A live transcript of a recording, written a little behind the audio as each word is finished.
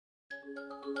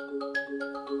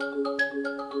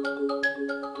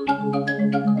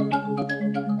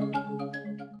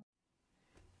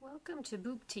Welcome to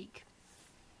Booptique.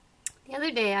 The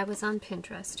other day I was on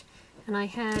Pinterest and I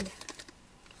had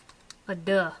a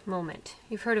duh moment.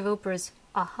 You've heard of Oprah's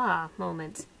aha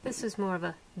moments. This is more of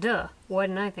a duh, why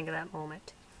didn't I think of that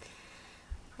moment?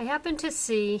 I happened to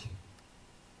see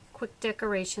quick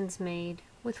decorations made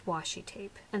with washi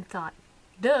tape and thought,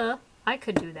 duh, I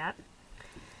could do that.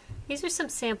 These are some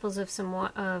samples of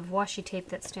washi tape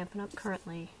that Stampin' Up!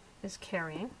 Currently is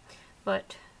carrying,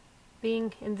 but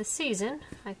being in the season,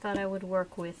 I thought I would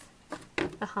work with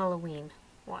the Halloween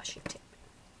washi tape.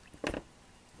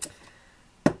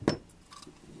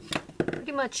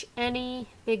 Pretty much any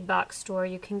big box store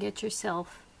you can get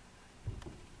yourself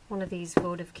one of these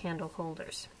votive candle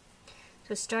holders.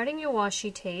 So starting your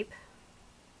washi tape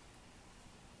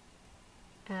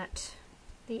at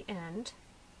the end,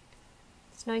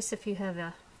 it's nice if you have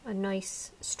a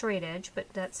nice straight edge,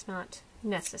 but that's not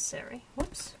necessary.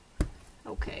 Whoops.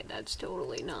 Okay, that's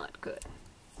totally not good.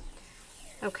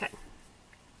 Okay,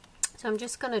 so I'm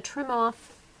just going to trim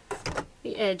off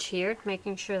the edge here,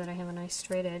 making sure that I have a nice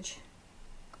straight edge.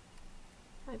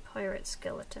 My pirate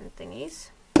skeleton thingies.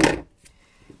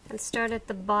 And start at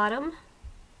the bottom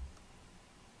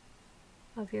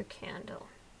of your candle.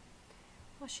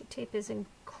 Washi tape is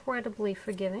incredibly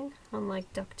forgiving,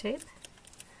 unlike duct tape.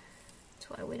 That's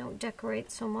why we don't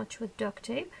decorate so much with duct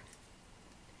tape.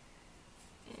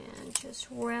 And just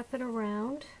wrap it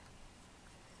around,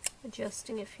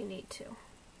 adjusting if you need to.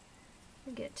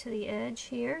 We get to the edge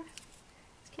here.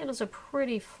 These candles are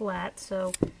pretty flat,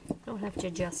 so you don't have to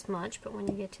adjust much, but when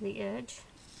you get to the edge,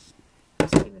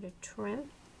 just give it a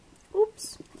trim.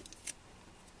 Oops!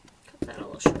 Cut that a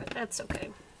little short. That's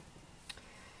okay.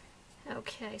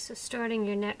 Okay, so starting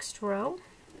your next row,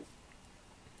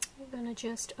 we're going to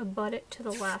just abut it to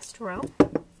the last row,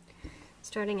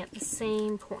 starting at the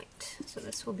same point. So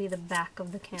this will be the back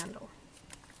of the candle.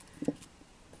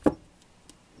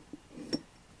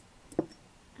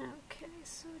 Okay,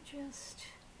 so just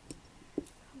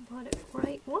abut it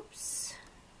right, whoops,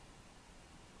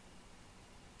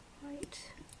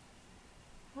 right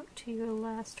up to your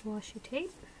last washi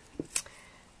tape.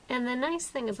 And the nice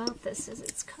thing about this is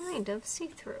it's kind of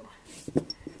see-through. So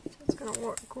it's going to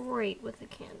work great with the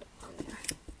candle on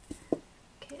there.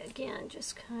 Okay, again,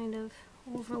 just kind of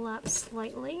overlap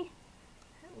slightly.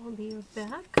 That will be your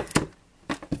back.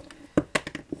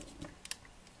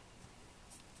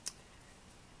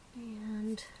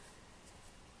 And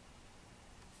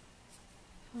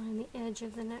find the edge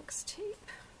of the next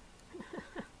tape.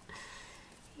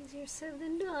 Easier said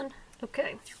than done.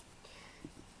 Okay.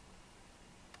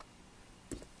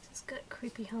 It's got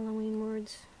creepy Halloween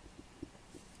words.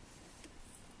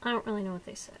 I don't really know what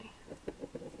they say.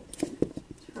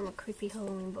 It's from a creepy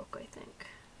Halloween book, I think.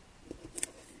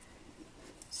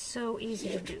 So easy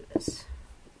to do this.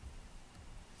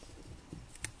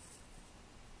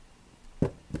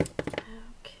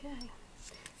 Okay.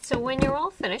 So when you're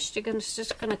all finished, you're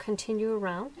just going to continue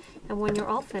around, and when you're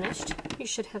all finished, you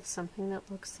should have something that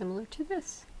looks similar to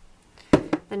this.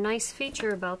 The nice feature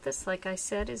about this, like I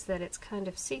said, is that it's kind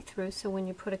of see-through, so when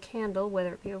you put a candle,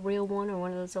 whether it be a real one or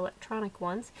one of those electronic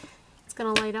ones, it's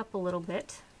going to light up a little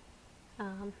bit.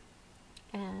 And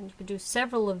you could do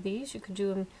several of these. You could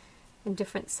do them in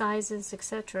different sizes,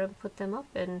 etc. Put them up,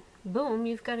 and boom,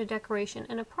 you've got a decoration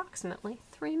in approximately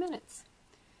 3 minutes.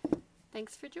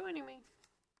 Thanks for joining me.